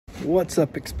What's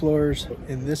up, explorers?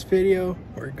 In this video,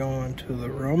 we're going to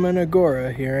the Roman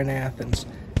Agora here in Athens.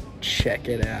 Check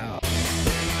it out.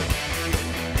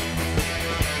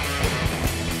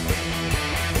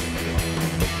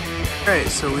 Alright,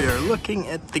 so we are looking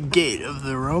at the gate of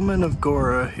the Roman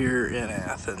Agora here in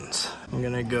Athens. I'm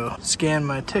gonna go scan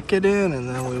my ticket in and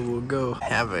then we will go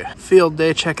have a field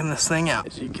day checking this thing out.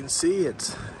 As you can see,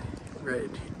 it's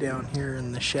right down here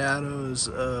in the shadows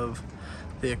of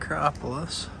the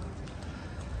Acropolis.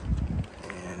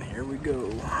 And here we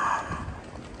go.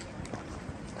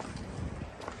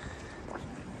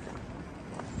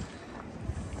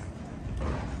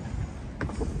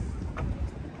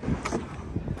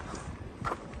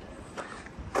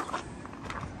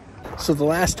 So the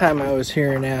last time I was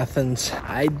here in Athens,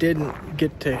 I didn't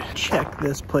get to check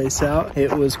this place out.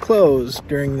 It was closed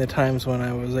during the times when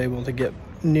I was able to get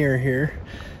near here.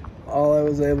 All I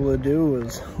was able to do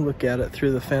was look at it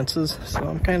through the fences, so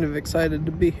I'm kind of excited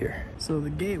to be here. So the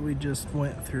gate we just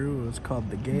went through was called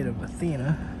the Gate of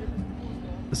Athena.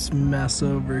 This mess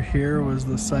over here was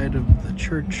the site of the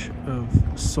Church of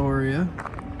Soria.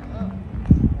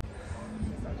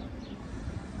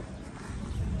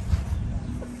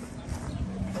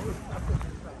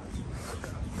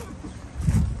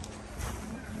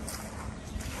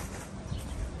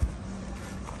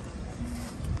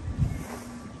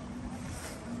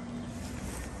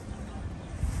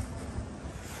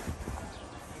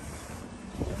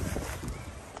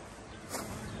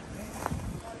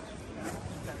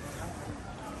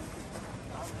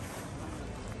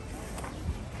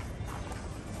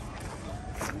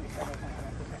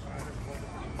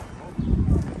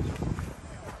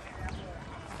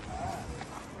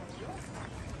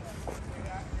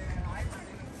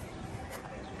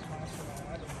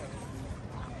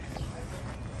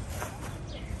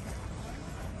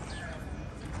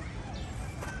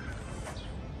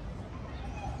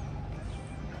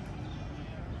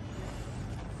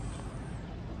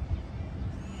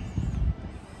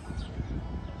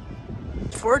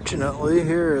 Fortunately,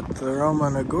 here at the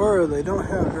Roman Agora, they don't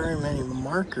have very many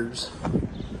markers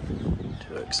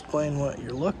to explain what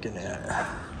you're looking at.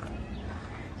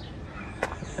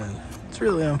 And it's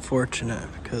really unfortunate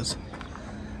because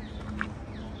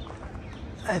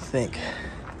I think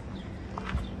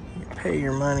you pay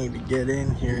your money to get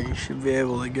in here, you should be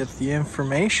able to get the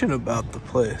information about the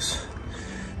place.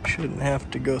 You shouldn't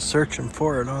have to go searching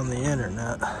for it on the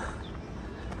internet.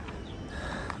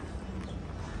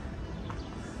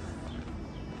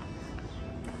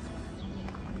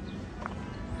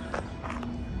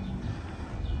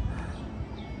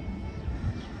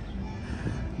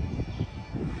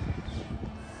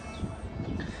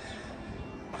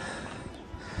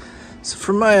 So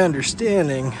from my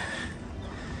understanding,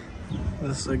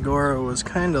 this Agora was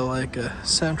kind of like a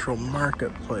central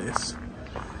marketplace.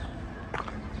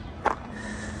 I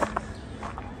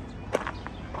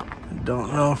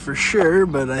don't know for sure,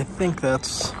 but I think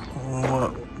that's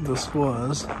what this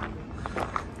was.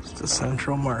 It's a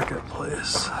central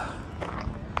marketplace.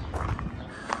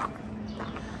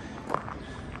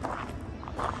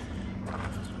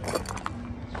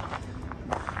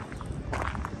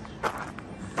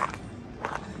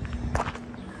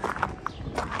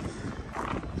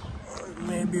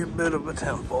 Maybe a bit of a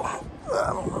temple. I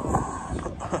don't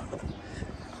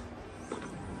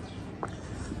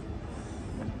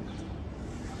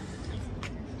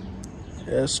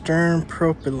know. Eastern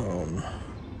Propylone.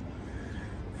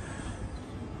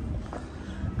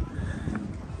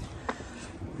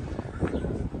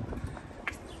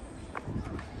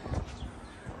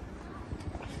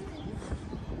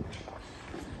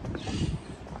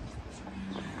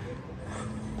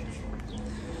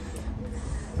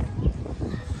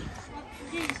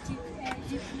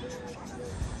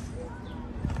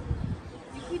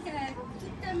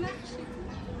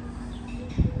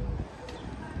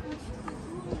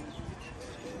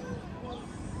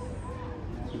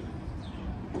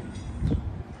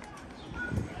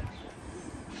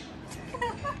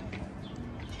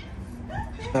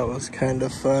 That was kind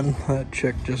of fun. That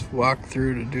chick just walked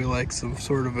through to do like some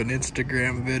sort of an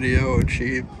Instagram video and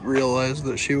she realized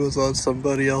that she was on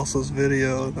somebody else's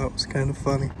video. That was kind of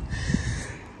funny.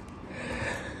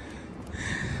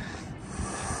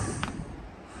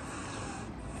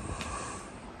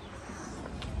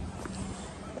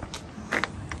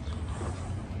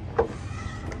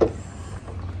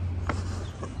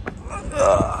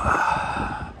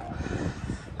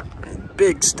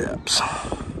 Big steps.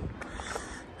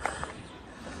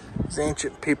 These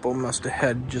ancient people must have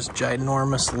had just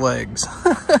ginormous legs.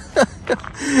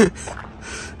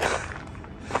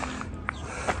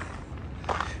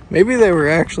 Maybe they were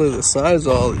actually the size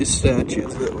of all these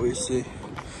statues that we see.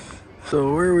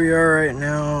 So where we are right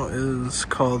now is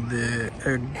called the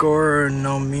Agora of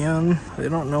Nomad. They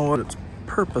don't know what its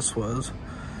purpose was,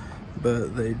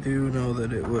 but they do know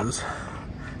that it was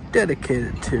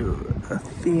dedicated to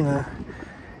Athena,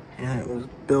 and it was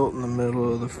built in the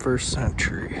middle of the 1st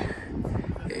century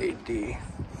AD.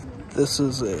 This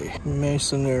is a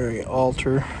masonry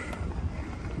altar.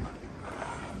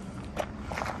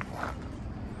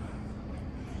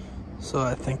 So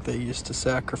I think they used to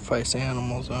sacrifice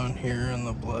animals on here and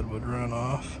the blood would run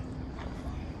off.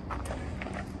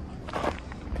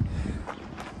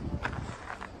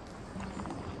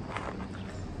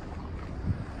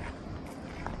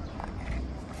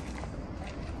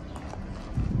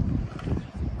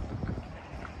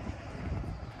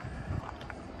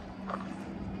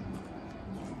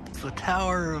 The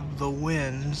Tower of the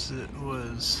Winds, it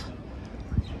was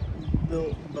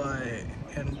built by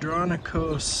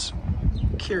Andronikos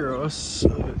Kyros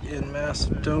in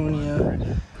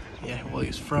Macedonia. Yeah, well,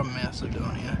 he's from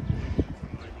Macedonia.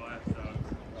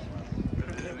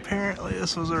 And apparently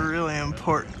this was a really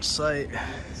important site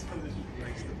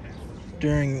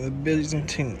during the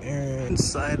Byzantine era.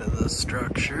 Inside of the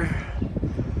structure,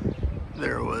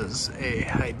 there was a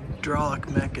hydraulic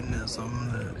mechanism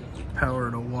that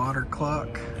powered a water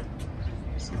clock,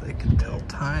 so they could tell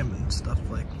time and stuff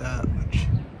like that, which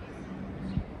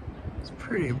is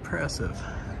pretty impressive.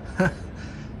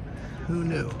 Who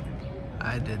knew?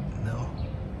 I didn't know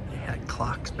they had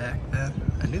clocks back then.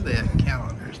 I knew they had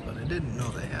calendars, but I didn't know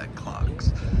they had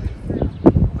clocks.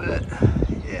 But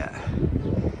yeah.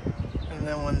 And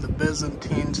then when the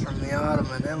Byzantines from the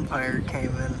Ottoman Empire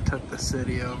came in and took the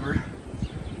city over,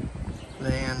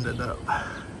 they ended up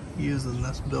using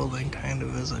this building kind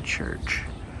of as a church.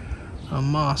 A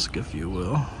mosque, if you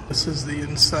will. This is the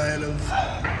inside of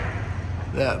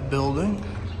that building.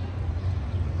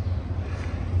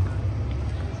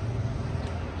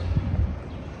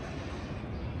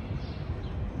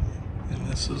 And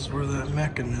this is where that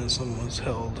mechanism was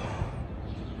held.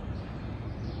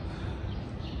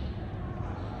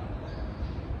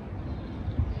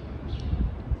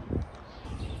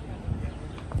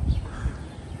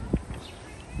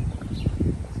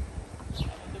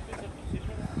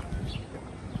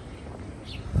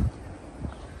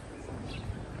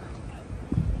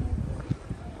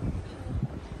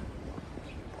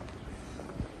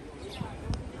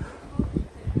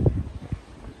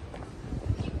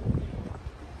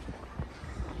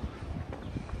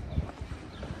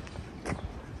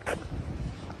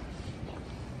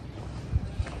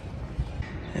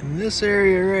 And this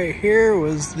area right here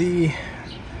was the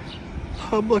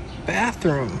public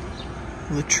bathroom,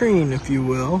 latrine, if you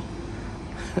will.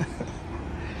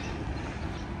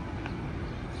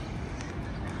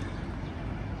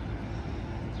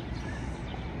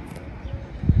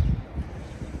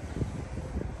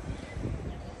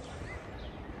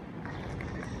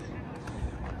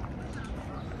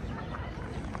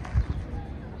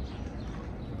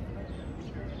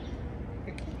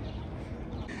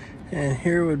 And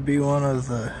here would be one of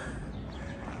the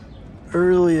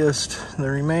earliest,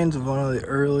 the remains of one of the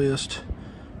earliest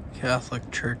Catholic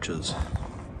churches.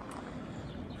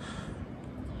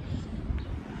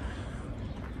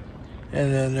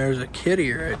 And then there's a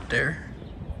kitty right there.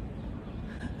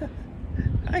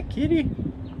 Hi, kitty.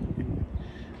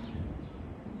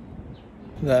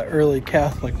 That early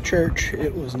Catholic church,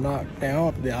 it was knocked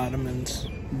down. The Ottomans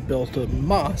built a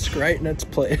mosque right in its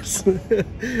place,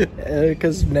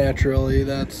 because naturally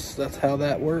that's how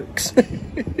that works.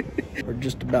 We're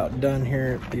just about done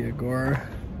here at the Agora.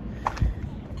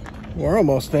 We're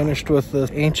almost finished with the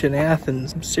Ancient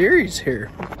Athens series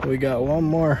here. We got one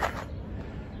more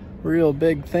real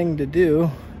big thing to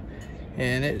do,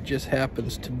 and it just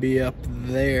happens to be up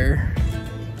there.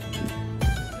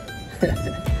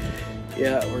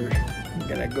 Yeah, we're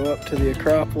gonna go up to the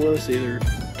Acropolis either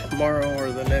tomorrow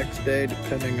or the next day,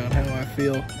 depending on how I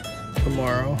feel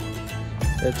tomorrow.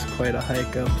 It's quite a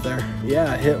hike up there.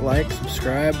 Yeah, hit like,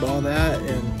 subscribe, all that,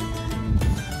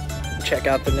 and check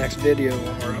out the next video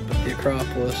when we're up at the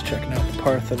Acropolis, checking out the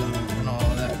Parthenon and all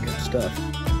of that good stuff.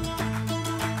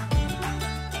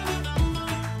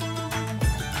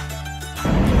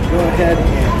 Go ahead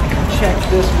and check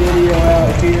this video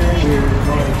out here. We're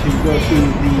going to go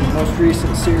through the most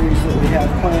recent series that we have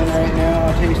planned right now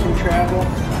on Tasting Travel.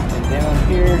 And down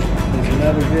here, there's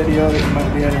another video that you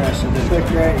might be interested in. Click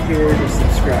right here to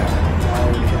subscribe.